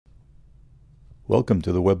Welcome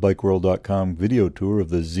to the webBikeWorld.com video tour of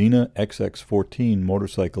the Xena XX14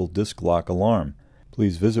 motorcycle disc lock alarm.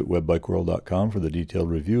 Please visit webBikeWorld.com for the detailed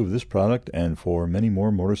review of this product and for many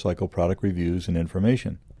more motorcycle product reviews and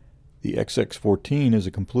information. The XX14 is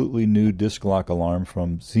a completely new disc lock alarm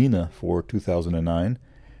from Xena for 2009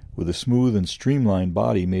 with a smooth and streamlined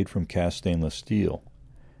body made from cast stainless steel.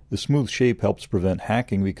 The smooth shape helps prevent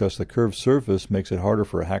hacking because the curved surface makes it harder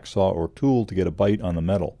for a hacksaw or tool to get a bite on the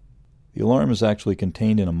metal. The alarm is actually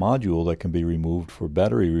contained in a module that can be removed for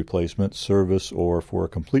battery replacement, service, or for a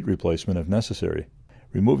complete replacement if necessary.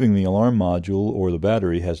 Removing the alarm module or the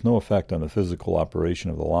battery has no effect on the physical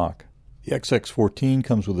operation of the lock. The XX14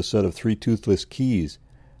 comes with a set of 3 toothless keys.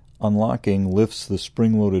 Unlocking lifts the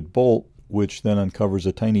spring-loaded bolt, which then uncovers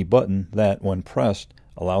a tiny button that, when pressed,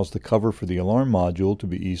 allows the cover for the alarm module to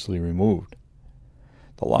be easily removed.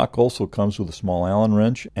 The lock also comes with a small Allen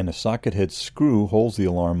wrench, and a socket head screw holds the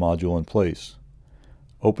alarm module in place.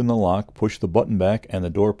 Open the lock, push the button back, and the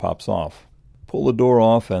door pops off. Pull the door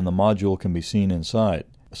off and the module can be seen inside.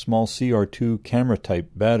 A small CR2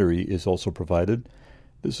 camera-type battery is also provided.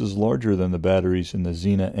 This is larger than the batteries in the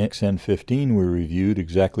Xena XN15 we reviewed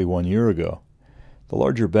exactly 1 year ago. The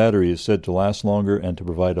larger battery is said to last longer and to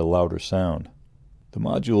provide a louder sound. The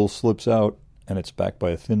module slips out, and it's backed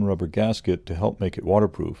by a thin rubber gasket to help make it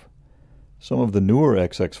waterproof. Some of the newer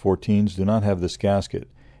XX14s do not have this gasket.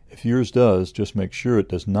 If yours does, just make sure it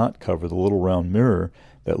does not cover the little round mirror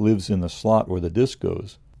that lives in the slot where the disc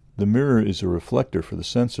goes. The mirror is a reflector for the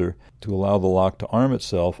sensor to allow the lock to arm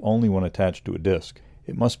itself only when attached to a disc.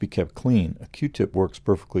 It must be kept clean. A Q-tip works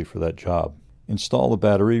perfectly for that job. Install the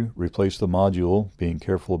battery, replace the module, being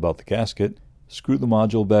careful about the gasket, screw the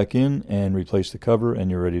module back in and replace the cover, and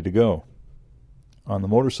you're ready to go. On the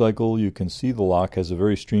motorcycle, you can see the lock has a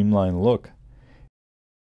very streamlined look.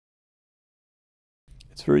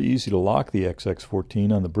 It's very easy to lock the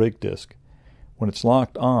XX14 on the brake disc. When it's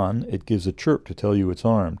locked on, it gives a chirp to tell you it's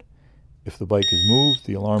armed. If the bike is moved,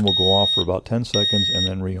 the alarm will go off for about 10 seconds and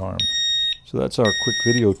then rearm. So that's our quick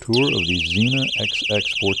video tour of the Xena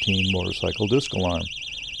XX14 motorcycle disc alarm.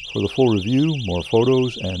 For the full review, more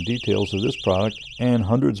photos and details of this product, and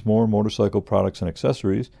hundreds more motorcycle products and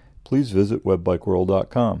accessories, please visit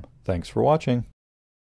webBikeWorld.com. Thanks for watching.